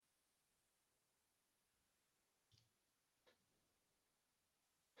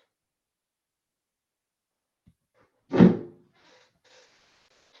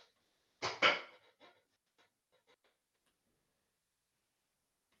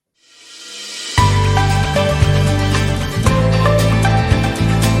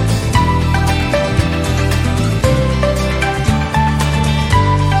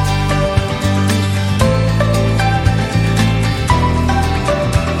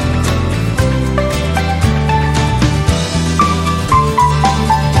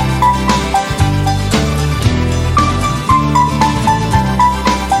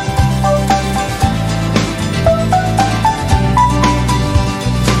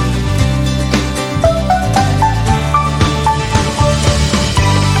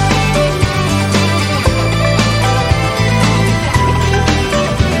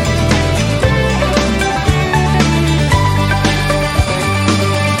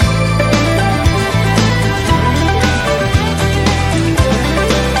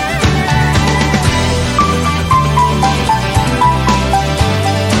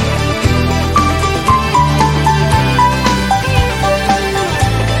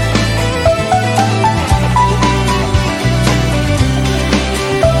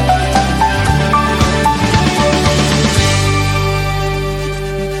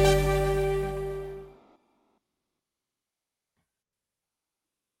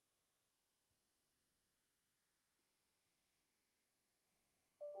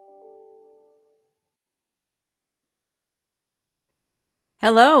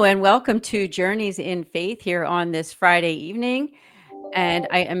Hello and welcome to Journeys in Faith here on this Friday evening. And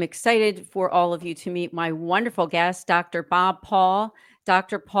I am excited for all of you to meet my wonderful guest, Dr. Bob Paul.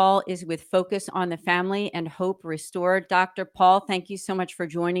 Dr. Paul is with Focus on the Family and Hope Restored. Dr. Paul, thank you so much for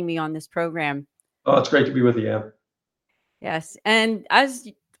joining me on this program. Oh, it's great to be with you, Anne. Yes. And as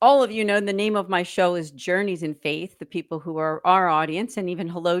all of you know, the name of my show is Journeys in Faith, the people who are our audience, and even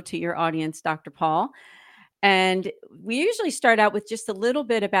hello to your audience, Dr. Paul. And we usually start out with just a little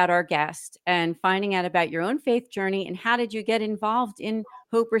bit about our guest and finding out about your own faith journey and how did you get involved in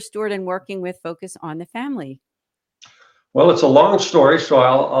Hope Restored and working with Focus on the Family. Well, it's a long story, so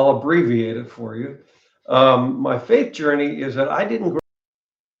I'll abbreviate it for you. My faith journey is that I didn't grow.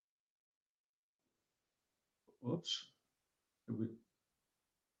 Whoops. Did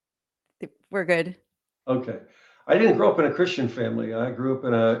we- We're good. Okay. I didn't grow up in a Christian family. I grew up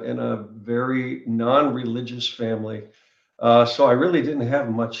in a very non-religious family. So I really didn't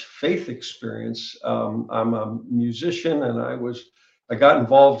have much faith experience. I'm a musician, and I got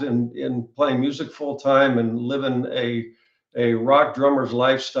involved in playing music full time and living a rock drummer's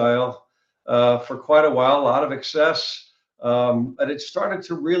lifestyle for quite a while. A lot of excess, but it started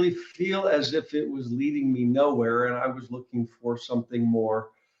to really feel as if it was leading me nowhere, and I was looking for something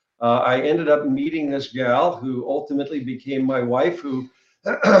more. I ended up meeting this gal who ultimately became my wife, who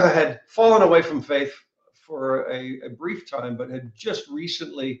had fallen away from faith for a brief time, but had just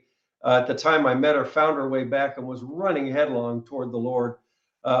recently, at the time I met her, found her way back and was running headlong toward the Lord.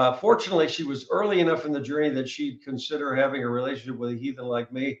 Fortunately, she was early enough in the journey that she'd consider having a relationship with a heathen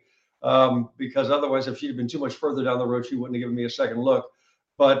like me, because otherwise, if she'd have been too much further down the road, she wouldn't have given me a second look.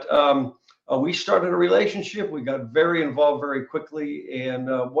 But we started a relationship. We got very involved very quickly. And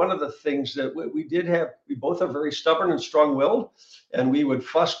one of the things that we did have, we both are very stubborn and strong willed, and we would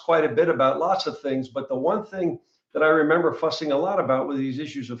fuss quite a bit about lots of things. But the one thing that I remember fussing a lot about were these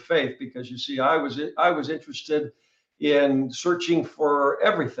issues of faith, because you see, I was interested in searching for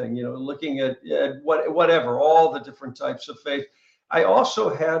everything, looking at whatever, all the different types of faith. I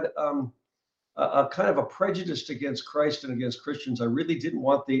also had a kind of a prejudice against Christ and against Christians. I really didn't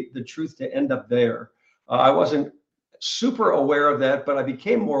want the truth to end up there. I wasn't super aware of that, but I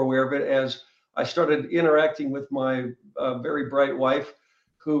became more aware of it as I started interacting with my very bright wife,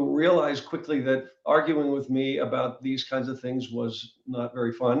 who realized quickly that arguing with me about these kinds of things was not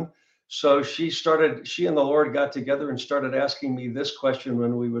very fun. So she and the Lord got together and started asking me this question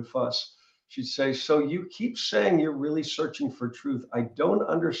when we would fuss. She'd say, "So you keep saying you're really searching for truth. I don't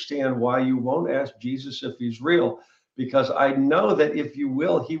understand why you won't ask Jesus if he's real, because I know that if you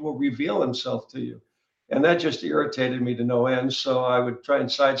will, he will reveal himself to you." And that just irritated me to no end. So I would try and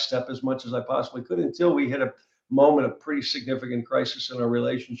sidestep as much as I possibly could until we hit a moment of pretty significant crisis in our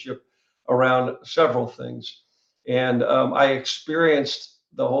relationship around several things. And I experienced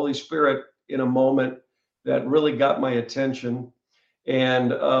the Holy Spirit in a moment that really got my attention.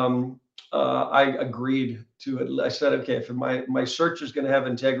 And I agreed to it. I said, okay, if my search is going to have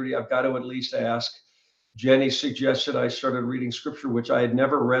integrity, I've got to at least ask. Jenny suggested I started reading scripture, which I had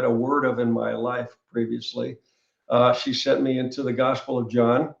never read a word of in my life previously. She sent me into the Gospel of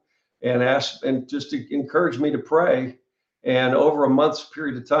John and asked, and just to encourage me to pray. And over a month's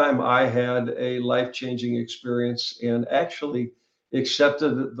period of time, I had a life changing experience and actually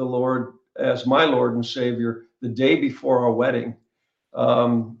accepted the Lord as my Lord and Savior the day before our wedding.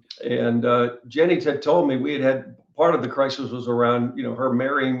 And Jenny had told me we had part of the crisis was around, her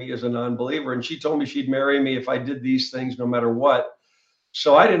marrying me as a non-believer, and she told me she'd marry me if I did these things no matter what.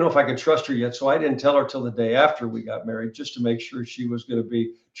 So I didn't know if I could trust her yet, so I didn't tell her till the day after we got married, just to make sure she was going to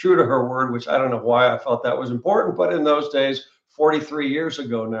be true to her word, which I don't know why I felt that was important, but in those days, 43 years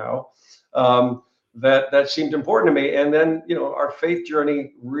ago now, that seemed important to me. And then, our faith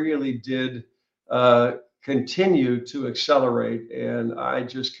journey really did continue to accelerate, and I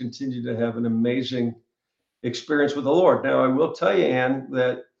just continue to have an amazing experience with the Lord. Now, I will tell you, Anne,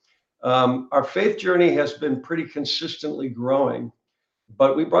 that our faith journey has been pretty consistently growing,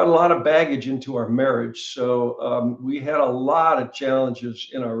 but we brought a lot of baggage into our marriage. So we had a lot of challenges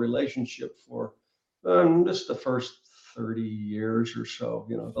in our relationship for just the first 30 years or so.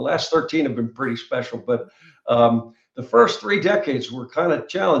 The last 13 have been pretty special, but the first 3 decades were kind of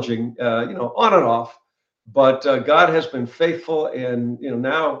challenging, on and off. But God has been faithful, and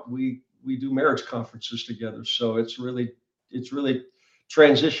now we do marriage conferences together. So it's really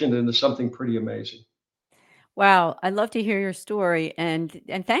transitioned into something pretty amazing. Wow, I'd love to hear your story and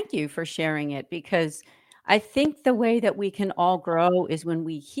thank you for sharing it because I think the way that we can all grow is when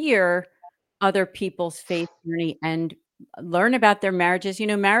we hear other people's faith journey and learn about their marriages.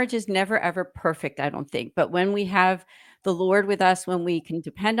 Marriage is never ever perfect, I don't think, but when we have the Lord with us, when we can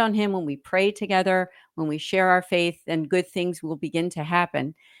depend on him, when we pray together, when we share our faith, then good things will begin to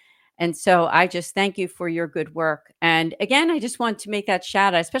happen. And so I just thank you for your good work. And again, I just want to make that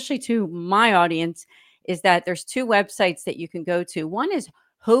shout out, especially to my audience, is that there's two websites that you can go to. One is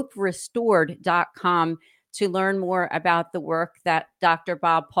hoperestored.com to learn more about the work that Dr.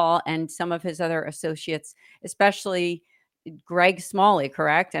 Bob Paul and some of his other associates, especially Greg Smalley,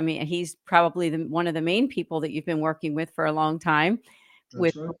 correct? I mean, he's probably one of the main people that you've been working with for a long time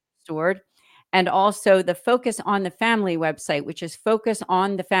with That's right. Hope Restored. And also the Focus on the Family website, which is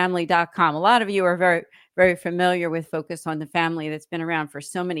focusonthefamily.com. A lot of you are very, very familiar with Focus on the Family, that's been around for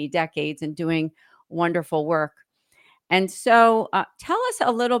so many decades and doing wonderful work. And so tell us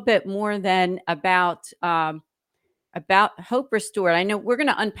a little bit more then about Hope Restored. I know we're going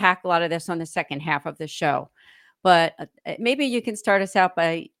to unpack a lot of this on the second half of the show, but maybe you can start us out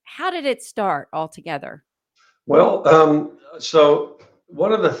by, how did it start altogether? Well, so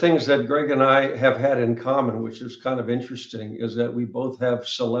one of the things that Greg and I have had in common, which is kind of interesting, is that we both have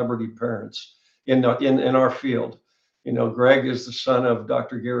celebrity parents in our field. You know, Greg is the son of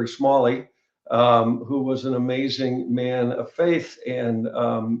Dr. Gary Smalley, who was an amazing man of faith, and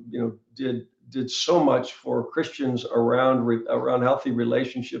did so much for Christians around healthy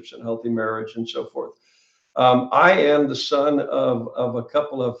relationships and healthy marriage and so forth. I am the son of a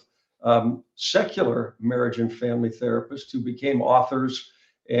couple of secular marriage and family therapists who became authors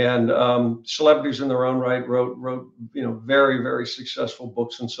and celebrities in their own right, wrote very, very successful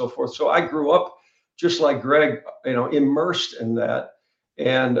books and so forth. So I grew up just like Greg, immersed in that.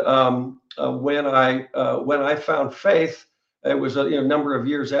 And when I found faith, it was a number of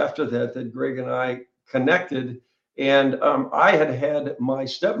years after that Greg and I connected. And I had had my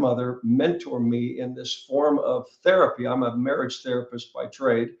stepmother mentor me in this form of therapy. I'm a marriage therapist by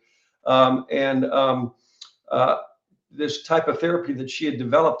trade. And This type of therapy that she had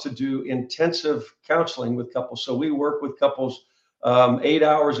developed to do intensive counseling with couples. So we work with couples 8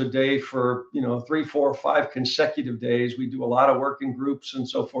 hours a day for 3, 4, 5 consecutive days. We do a lot of work in groups and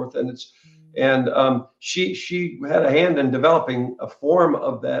so forth. She had a hand in developing a form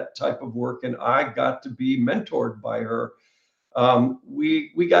of that type of work, and I got to be mentored by her.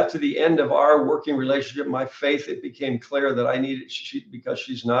 We got to the end of our working relationship. My faith, it became clear that I needed, because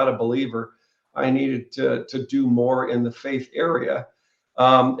she's not a believer, I needed to do more in the faith area.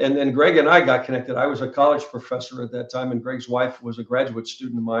 And then Greg and I got connected. I was a college professor at that time, and Greg's wife was a graduate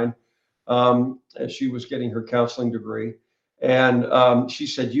student of mine, as she was getting her counseling degree. And she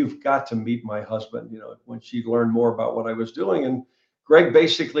said, "You've got to meet my husband," when she learned more about what I was doing. And Greg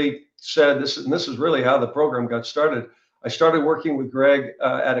basically said, this is really how the program got started. I started working with Greg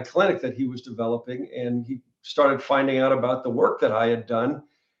at a clinic that he was developing, and he started finding out about the work that I had done.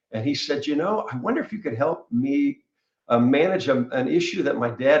 And he said, "I wonder if you could help me manage an issue that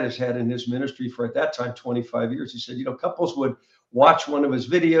my dad has had in his ministry for, at that time, 25 years. He said, couples would watch one of his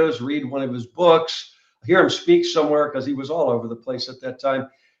videos, read one of his books, hear him speak somewhere, because he was all over the place at that time.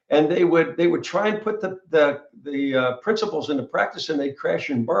 And they would try and put the principles into practice, and they'd crash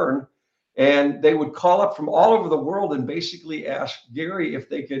and burn. And they would call up from all over the world and basically ask Gary if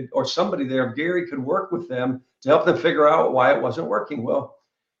they could, or somebody there, if Gary could work with them to help them figure out why it wasn't working." Well,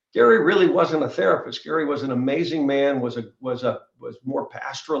 Gary really wasn't a therapist. Gary was an amazing man, was more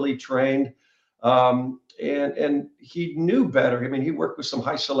pastorally trained, and he knew better. I mean, he worked with some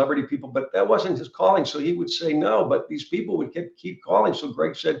high celebrity people, but that wasn't his calling. So he would say no, but these people would keep calling. So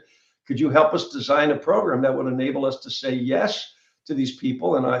Greg said, "Could you help us design a program that would enable us to say yes to these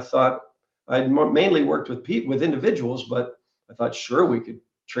people?" And I thought, I'd mainly worked with individuals, but I thought, sure, we could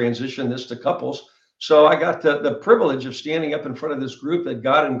transition this to couples. So I got the privilege of standing up in front of this group that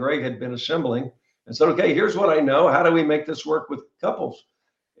God and Greg had been assembling, and said, "Okay, here's what I know. How do we make this work with couples?"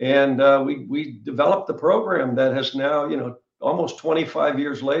 And we developed the program that has now, almost 25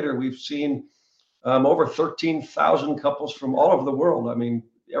 years later, we've seen over 13,000 couples from all over the world. I mean,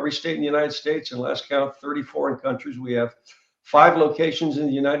 every state in the United States, and last count, 34 countries. We have 5 locations in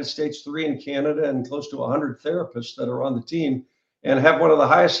the United States, 3 in Canada, and close to 100 therapists that are on the team, and have one of the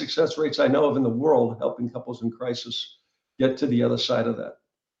highest success rates I know of in the world, helping couples in crisis get to the other side of that.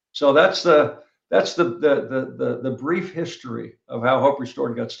 So that's the brief history of how Hope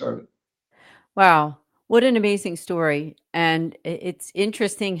Restored got started. Wow, what an amazing story. And it's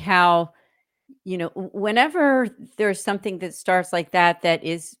interesting how, whenever there's something that starts like that, that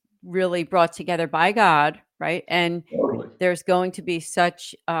is really brought together by God, right? And Totally. there's going to be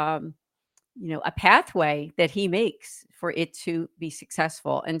such, a pathway that he makes for it to be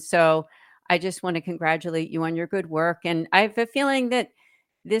successful. And so I just want to congratulate you on your good work. And I have a feeling that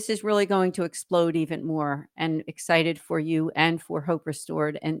this is really going to explode even more, and excited for you and for Hope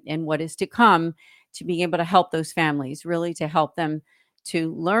Restored and what is to come, to being able to help those families, really to help them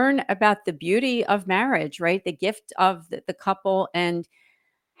to learn about the beauty of marriage, right? The gift of the couple, and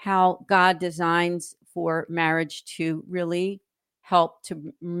how God designs for marriage to really help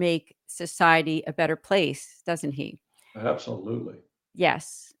to make society a better place, doesn't he? Absolutely.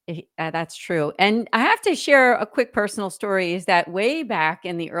 Yes, that's true. And I have to share a quick personal story is that way back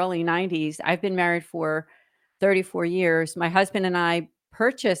in the early 90s, I've been married for 34 years. My husband and I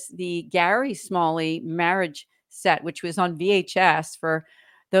purchased the Gary Smalley marriage set, which was on VHS. For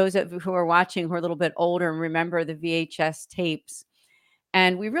those of you who are watching who are a little bit older and remember the VHS tapes.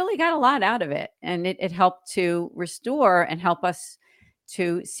 And we really got a lot out of it. And it helped to restore and help us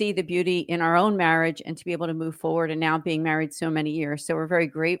to see the beauty in our own marriage and to be able to move forward. And now being married so many years. So we're very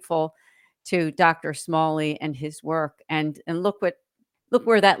grateful to Dr. Smalley and his work. And look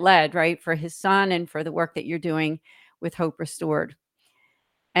where that led, right? For his son and for the work that you're doing with Hope Restored.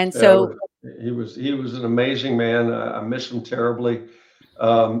 And Yeah, so he was an amazing man. I miss him terribly.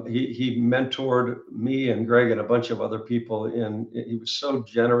 He mentored me and Greg and a bunch of other people, and he was so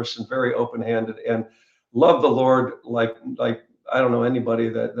generous and very open-handed and loved the Lord like I don't know anybody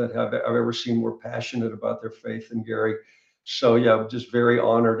that I've ever seen more passionate about their faith than Gary. So yeah, I'm just very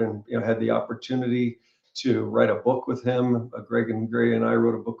honored, and had the opportunity to write a book with him. Greg and Gray and I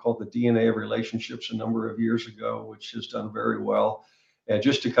wrote a book called The DNA of Relationships a number of years ago, which has done very well, and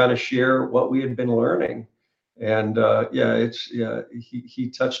just to kind of share what we had been learning. And he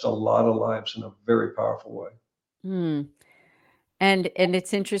touched a lot of lives in a very powerful way. hmm. And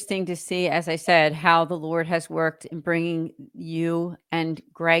it's interesting to see, as I said, how the Lord has worked in bringing you and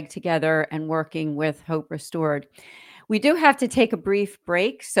Greg together and working with Hope Restored. We do have to take a brief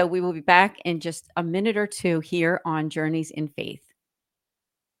break, so we will be back in just a minute or two here on Journeys in Faith.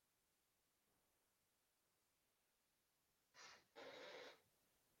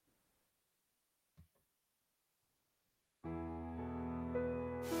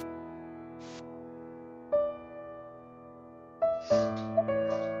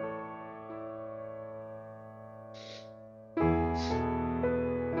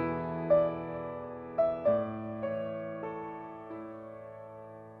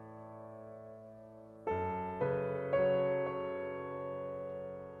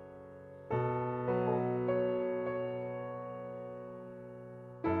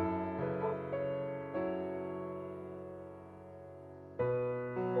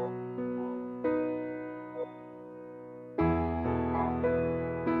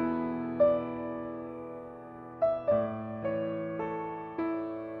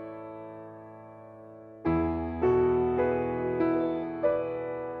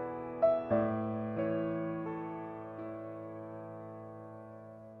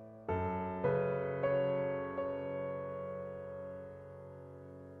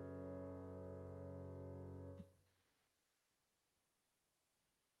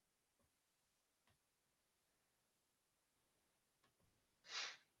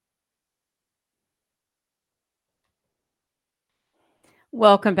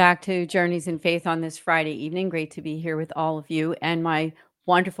 Welcome back to Journeys in Faith on this Friday evening. Great to be here with all of you and my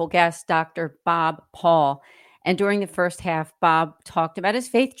wonderful guest, Dr. Bob Paul. And during the first half, Bob talked about his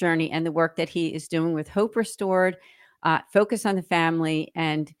faith journey and the work that he is doing with Hope Restored, Focus on the Family,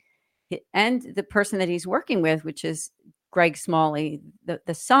 and the person that he's working with, which is Greg Smalley,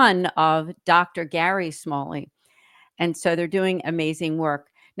 the son of Dr. Gary Smalley. And so they're doing amazing work.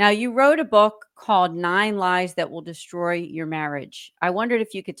 Now, you wrote a book called 9 Lies That Will Destroy Your Marriage. I wondered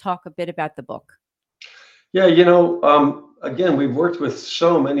if you could talk a bit about the book. Yeah, again, we've worked with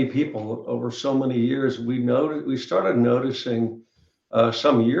so many people over so many years. We started noticing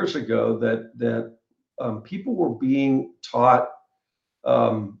some years ago that people were being taught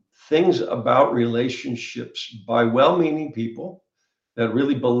um, things about relationships by well-meaning people that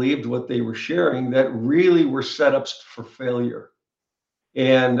really believed what they were sharing, that really were setups for failure.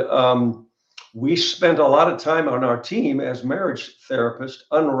 And we spent a lot of time on our team as marriage therapists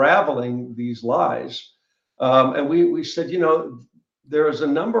unraveling these lies. And we said, there is a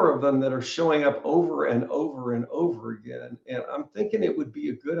number of them that are showing up over and over and over again. And I'm thinking it would be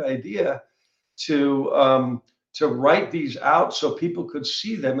a good idea to write these out so people could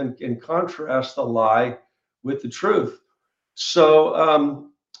see them and contrast the lie with the truth. So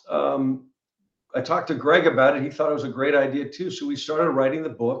I talked to Greg about it. He thought it was a great idea too. So we started writing the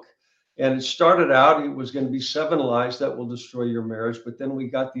book, and it started out, it was going to be 7 lies that will destroy your marriage. But then we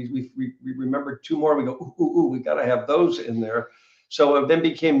got these, we remembered 2 more. We go, ooh, we got to have those in there. So it then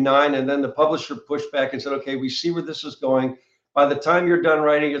became 9. And then the publisher pushed back and said, okay, we see where this is going, by the time you're done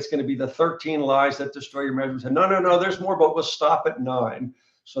writing, it's going to be the 13 lies that destroy your marriage. We said, no, no, no, there's more, but we'll stop at 9.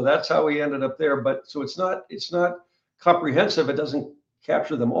 So that's how we ended up there. But so it's not comprehensive. It doesn't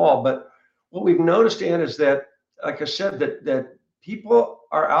capture them all. But what we've noticed, Ann, is that, like I said, that people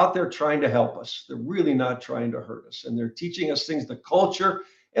are out there trying to help us. They're really not trying to hurt us, and they're teaching us things. The culture,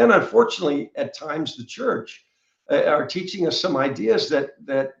 and unfortunately, at times, the church are teaching us some ideas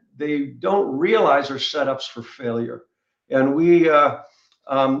that they don't realize are setups for failure. And we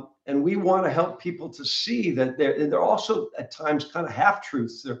want to help people to see that they're also at times kind of half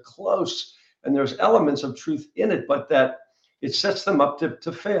truths. They're close, and there's elements of truth in it, but that it sets them up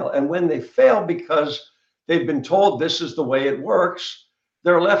to fail. And when they fail because they've been told this is the way it works,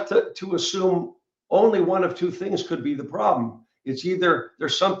 they're left to assume only one of two things could be the problem. It's either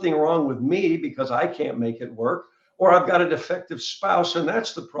there's something wrong with me because I can't make it work, or I've got a defective spouse and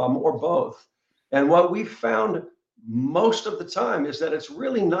that's the problem, or both. And what we found most of the time is that it's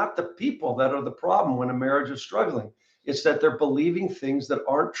really not the people that are the problem when a marriage is struggling. It's that they're believing things that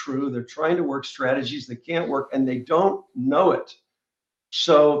aren't true. They're trying to work strategies that can't work, and they don't know it.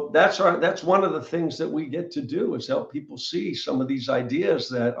 So that's one of the things that we get to do, is help people see some of these ideas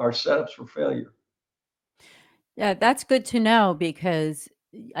that are setups for failure. Yeah, that's good to know because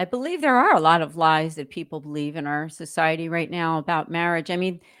I believe there are a lot of lies that people believe in our society right now about marriage. I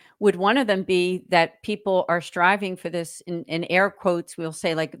mean, would one of them be that people are striving for this, in air quotes, we'll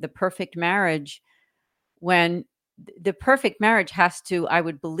say, like the perfect marriage, when the perfect marriage has to, I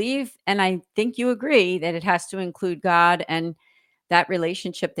would believe, and I think you agree, that it has to include God and that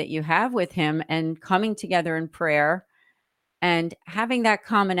relationship that you have with Him, and coming together in prayer and having that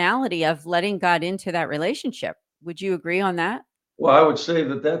commonality of letting God into that relationship. Would you agree on that? Well, I would say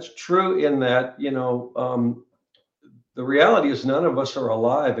that that's true in that, the reality is none of us are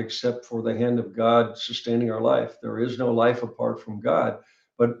alive except for the hand of God sustaining our life. There is no life apart from God,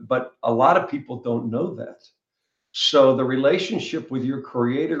 but a lot of people don't know that. So the relationship with your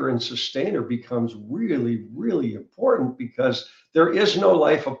creator and sustainer becomes really, really important, because there is no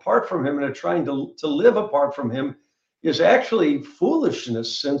life apart from him, and trying to live apart from him is actually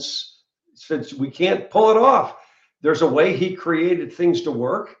foolishness, since we can't pull it off. There's a way he created things to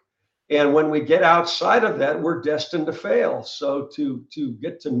work. And when we get outside of that, we're destined to fail. So to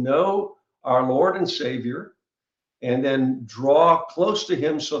get to know our Lord and Savior, and then draw close to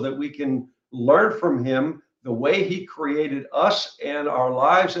him so that we can learn from him the way he created us and our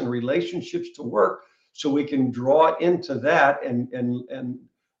lives and relationships to work, so we can draw into that and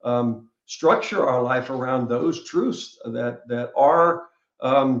structure our life around those truths that are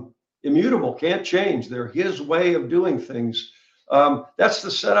immutable, can't change. They're his way of doing things. That's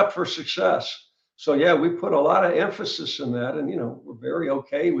the setup for success. So yeah, we put a lot of emphasis in that, and we're very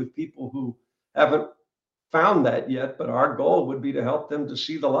okay with people who haven't found that yet, but our goal would be to help them to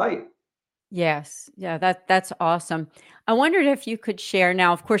see the light. Yes. Yeah, that's awesome. I wondered if you could share,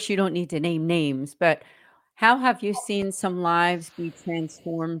 now, of course, you don't need to name names, but how have you seen some lives be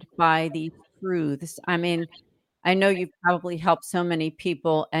transformed by these truths? I mean, I know you've probably helped so many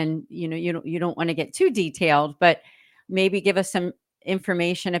people, and you don't want to get too detailed, but maybe give us some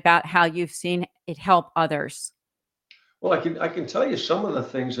information about how you've seen it help others. Well, I can tell you some of the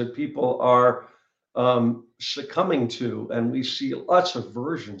things that people are succumbing to, and we see lots of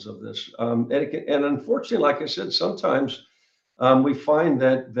versions of this. And unfortunately, like I said, sometimes we find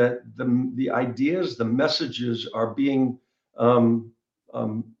that the ideas, the messages are being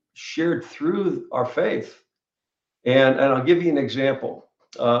shared through our faith. And I'll give you an example.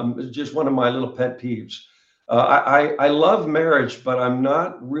 It's just one of my little pet peeves. I love marriage, but I'm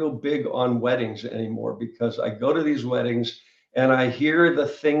not real big on weddings anymore, because I go to these weddings and I hear the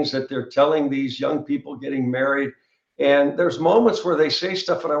things that they're telling these young people getting married. And there's moments where they say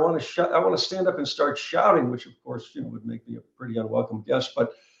stuff, and I want to stand up and start shouting, which of course would make me a pretty unwelcome guest.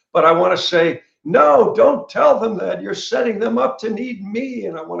 But I want to say, no, don't tell them that. You're setting them up to need me.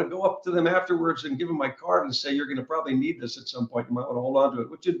 And I want to go up to them afterwards and give them my card and say, you're going to probably need this at some point. You might want to hold on to it,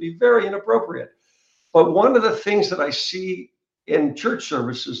 which would be very inappropriate. But one of the things that I see in church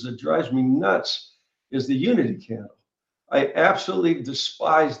services that drives me nuts is the unity candle. I absolutely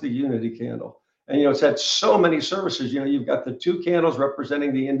despise the unity candle. And it's had so many services. You've got the two candles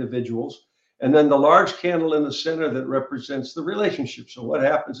representing the individuals, and then the large candle in the center that represents the relationship. So what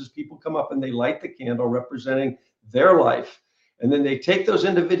happens is people come up and they light the candle representing their life, and then they take those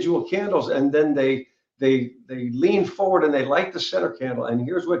individual candles, and then they lean forward and they light the center candle. And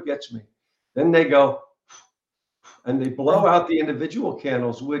here's what gets me: then they go and they blow out the individual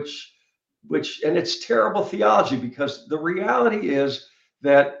candles, which and it's terrible theology, because the reality is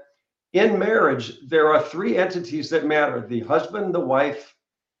that In marriage, there are three entities that matter: the husband, the wife,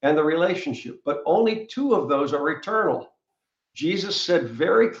 and the relationship. But only two of those are eternal. Jesus said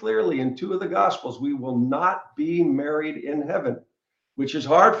very clearly in two of the Gospels, we will not be married in heaven, which is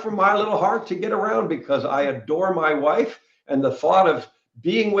hard for my little heart to get around because I adore my wife. And the thought of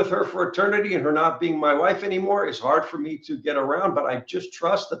being with her for eternity and her not being my wife anymore is hard for me to get around. But I just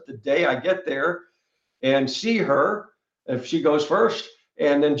trust that the day I get there and see her, if she goes first,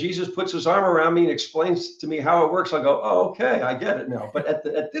 and then Jesus puts his arm around me and explains to me how it works, I'll go, oh, okay, I get it now. But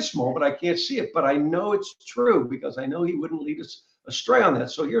at this moment, I can't see it, but I know it's true because I know he wouldn't lead us astray on that.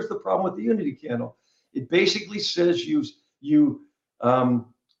 So here's the problem with the unity candle. It basically says you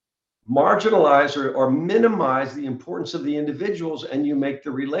marginalize or minimize the importance of the individuals, and you make the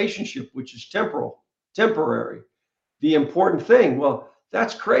relationship, which is temporary, the important thing. Well,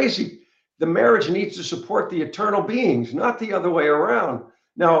 that's crazy. The marriage needs to support the eternal beings, not the other way around.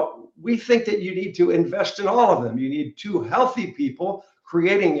 Now, we think that you need to invest in all of them. You need two healthy people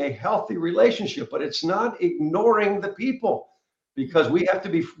creating a healthy relationship, but it's not ignoring the people, because we have to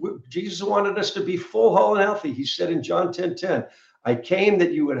be, Jesus wanted us to be full, whole, and healthy. He said in John 10:10, I came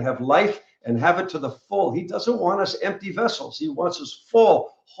that you would have life and have it to the full. He doesn't want us empty vessels. He wants us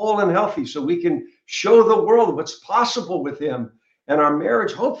full, whole, and healthy so we can show the world what's possible with him. And our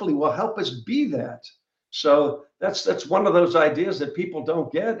marriage hopefully will help us be that. So that's one of those ideas that people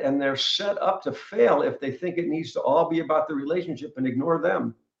don't get, and they're set up to fail if they think it needs to all be about the relationship and ignore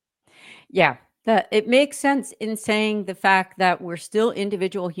them. Yeah, that it makes sense in saying the fact that we're still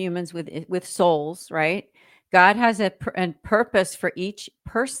individual humans with souls, right? God has a purpose for each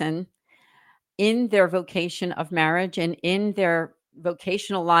person in their vocation of marriage and in their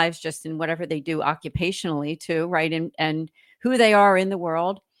vocational lives, just in whatever they do occupationally too, right? And who they are in the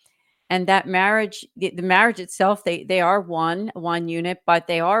world. And that marriage, the marriage itself, they are one unit, but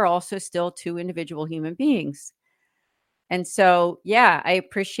they are also still two individual human beings. And so, yeah, I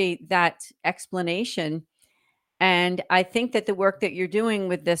appreciate that explanation. And I think that the work that you're doing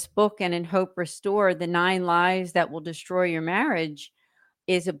with this book and in Hope Restore, The 9 Lies That Will Destroy Your Marriage,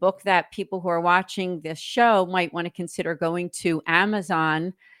 is a book that people who are watching this show might want to consider going to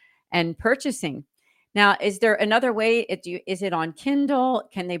Amazon and purchasing. Now, is there another way? Is it on Kindle?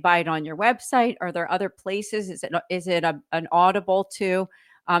 Can they buy it on your website? Are there other places? Is it an Audible too?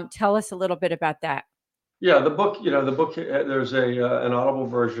 Tell us a little bit about that. Yeah, the book. There's an Audible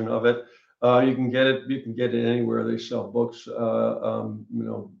version of it. You can get it. You can get it anywhere they sell books.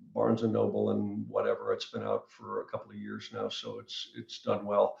 Barnes and Noble and whatever. It's been out for a couple of years now, so it's done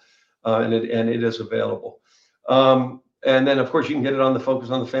well, and it is available. And then, of course, you can get it on the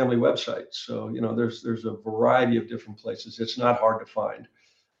Focus on the Family website. So there's a variety of different places. It's not hard to find,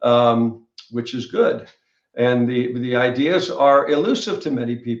 which is good. And the ideas are elusive to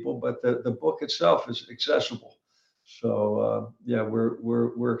many people, but the book itself is accessible. So yeah,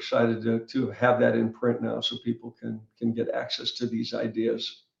 we're excited to have that in print now, so people can get access to these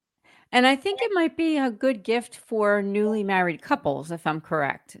ideas. And I think it might be a good gift for newly married couples, if I'm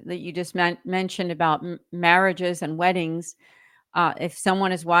correct, that you just mentioned about marriages and weddings. If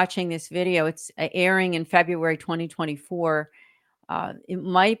someone is watching this video, it's airing in February 2024. It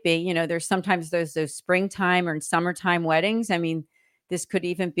might be, there's sometimes those springtime or summertime weddings. I mean, this could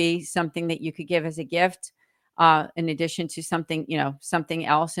even be something that you could give as a gift, in addition to something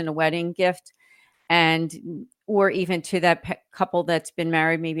else in a wedding gift, or even to that couple that's been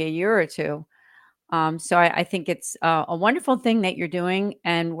married maybe a year or two. So I think it's a wonderful thing that you're doing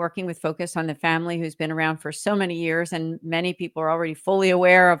and working with Focus on the Family, who's been around for so many years, and many people are already fully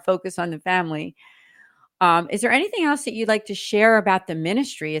aware of Focus on the Family. Is there anything else that you'd like to share about the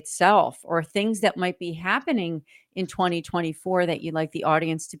ministry itself, or things that might be happening in 2024 that you'd like the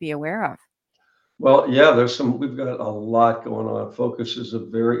audience to be aware of? Well, yeah, we've got a lot going on. Focus is a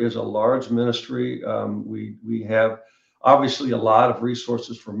large ministry. We have obviously a lot of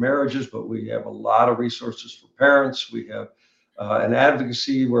resources for marriages, but we have a lot of resources for parents. We have an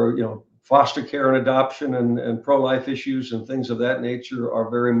advocacy where, foster care and adoption and pro-life issues and things of that nature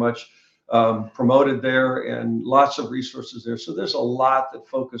are very much promoted there, and lots of resources there. So there's a lot that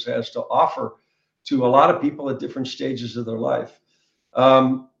Focus has to offer to a lot of people at different stages of their life.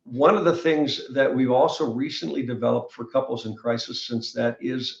 One of the things that we've also recently developed for couples in crisis, since that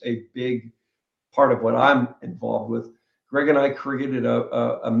is a big part of what I'm involved with, Greg and I created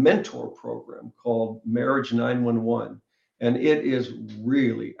a mentor program called Marriage 911, and it is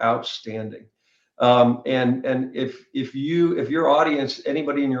really outstanding. And if your audience,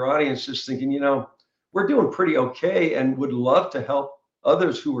 anybody in your audience is thinking, we're doing pretty okay and would love to help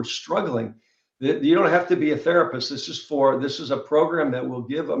others who are struggling, You don't have to be a therapist. This is a program that will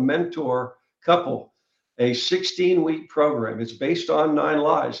give a mentor couple a 16-week program. It's based on 9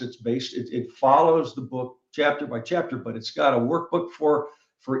 Lives. It follows the book chapter by chapter, but it's got a workbook for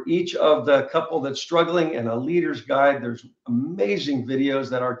each of the couple that's struggling and a leader's guide. There's amazing videos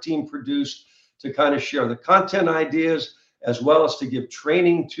that our team produced to kind of share the content ideas, as well as to give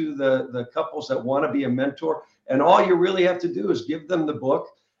training to the couples that want to be a mentor. And all you really have to do is give them the book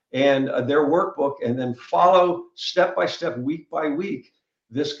and their workbook, and then follow step by step, week by week,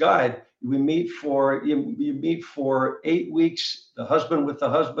 this guide. You meet for 8 weeks, the husband with the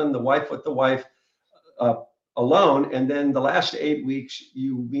husband, the wife with the wife, alone, and then the last 8 weeks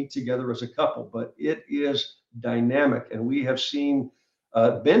you meet together as a couple. But it is dynamic, and we have seen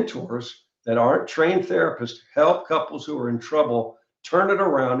mentors that aren't trained therapists help couples who are in trouble turn it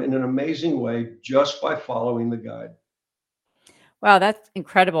around in an amazing way just by following the guide. Wow, that's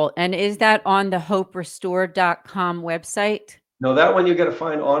incredible. And is that on the hoperestored.com website? No, that one you got to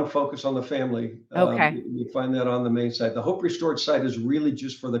find on Focus on the Family. Okay. You find that on the main site. The Hope Restored site is really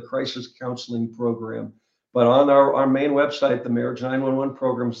just for the crisis counseling program. But on our main website, the Marriage 911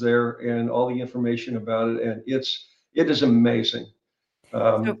 program's there and all the information about it. And it is amazing.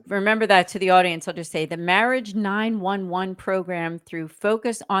 So remember that to the audience. I'll just say the Marriage 911 program through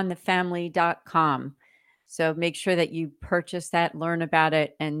focusonthefamily.com. So make sure that you purchase that, learn about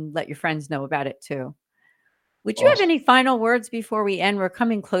it, and let your friends know about it too. Would you have any final words before we end? We're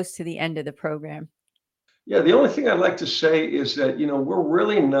coming close to the end of the program. Yeah, the only thing I'd like to say is that, we're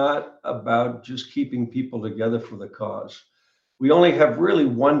really not about just keeping people together for the cause. We only have really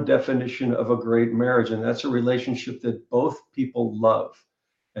one definition of a great marriage, and that's a relationship that both people love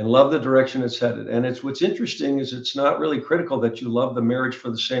and love the direction it's headed. And what's interesting is it's not really critical that you love the marriage for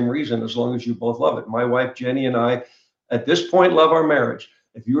the same reason, as long as you both love it. My wife, Jenny, and I, at this point, love our marriage.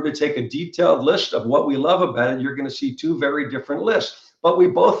 If you were to take a detailed list of what we love about it, you're going to see two very different lists, but we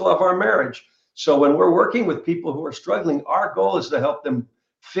both love our marriage. So when we're working with people who are struggling, our goal is to help them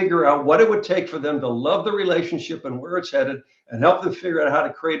figure out what it would take for them to love the relationship and where it's headed, and help them figure out how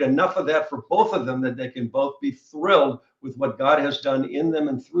to create enough of that for both of them that they can both be thrilled with what God has done in them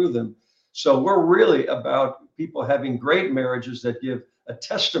and through them. So we're really about people having great marriages that give a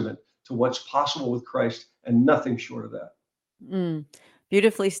testament to what's possible with Christ, and nothing short of that.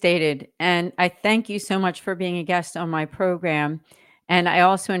 Beautifully stated. And I thank you so much for being a guest on my program. And I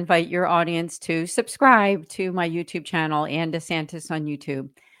also invite your audience to subscribe to my YouTube channel, Anne DeSantis on YouTube.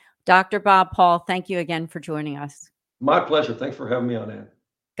 Dr. Bob Paul, thank you again for joining us. My pleasure. Thanks for having me on, Anne.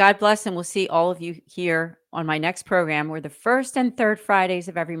 God bless, and we'll see all of you here on my next program. We're the first and third Fridays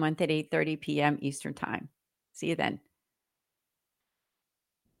of every month at 8:30 p.m. Eastern Time. See you then.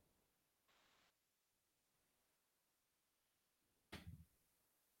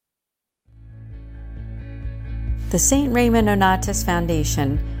 The St. Raymond Nonatus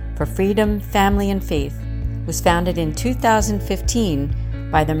Foundation for Freedom, Family, and Faith was founded in 2015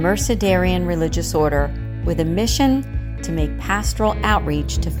 by the Mercedarian Religious Order with a mission to make pastoral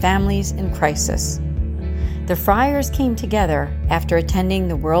outreach to families in crisis. The friars came together after attending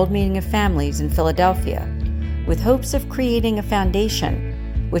the World Meeting of Families in Philadelphia with hopes of creating a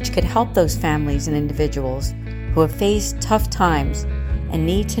foundation which could help those families and individuals who have faced tough times and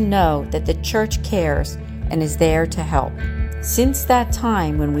need to know that the Church cares and is there to help. Since that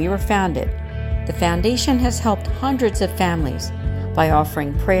time when we were founded, the foundation has helped hundreds of families by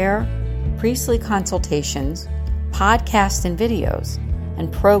offering prayer, priestly consultations, podcasts and videos,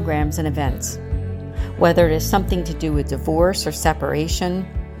 and programs and events. Whether it is something to do with divorce or separation,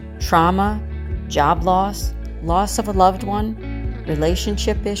 trauma, job loss, loss of a loved one,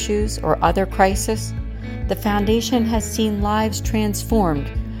 relationship issues, or other crisis, the foundation has seen lives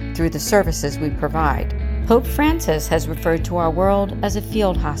transformed through the services we provide. Pope Francis has referred to our world as a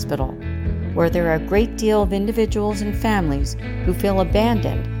field hospital, where there are a great deal of individuals and families who feel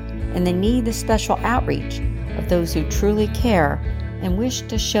abandoned and they need the special outreach of those who truly care and wish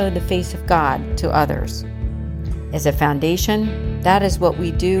to show the face of God to others. As a foundation, that is what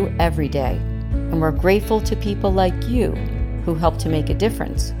we do every day, and we're grateful to people like you who help to make a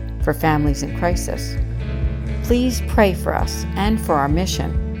difference for families in crisis. Please pray for us and for our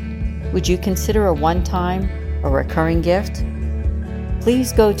mission. Would you consider a one-time or recurring gift?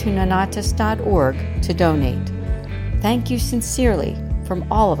 Please go to nonatus.org to donate. Thank you sincerely from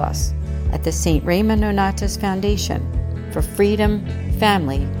all of us at the St. Raymond Nonatus Foundation for Freedom,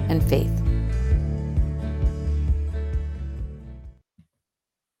 Family, and Faith.